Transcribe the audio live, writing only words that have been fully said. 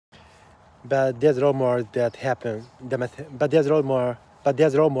but there's a lot more that happen. But there's a lot more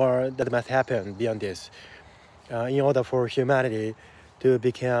that must happen beyond this, in order for humanity to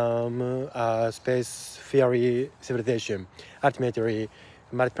become a space-faring civilization, ultimately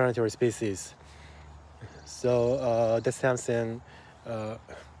multiplanetary species. So that's something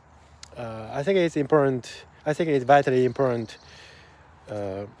I think it's important. I think it's vitally important,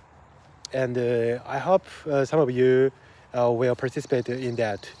 and I hope some of you will participate in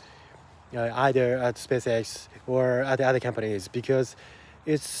that, either at SpaceX or at the other companies, because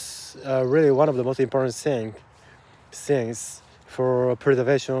it's really one of the most important things for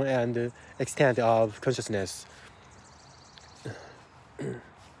preservation and extent of consciousness.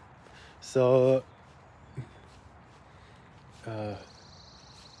 So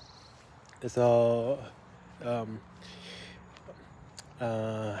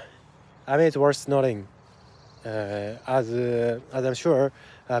I mean, it's worth noting, as I'm sure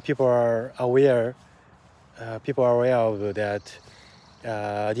people are aware of that.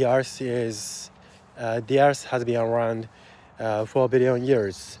 The Earth has been around 4 billion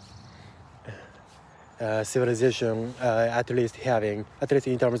years. Civilization, at least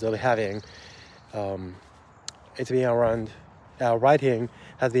in terms of having, it's been around. Writing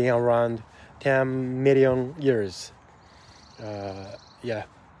has been around 10 million years. That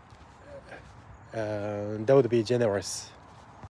would be generous.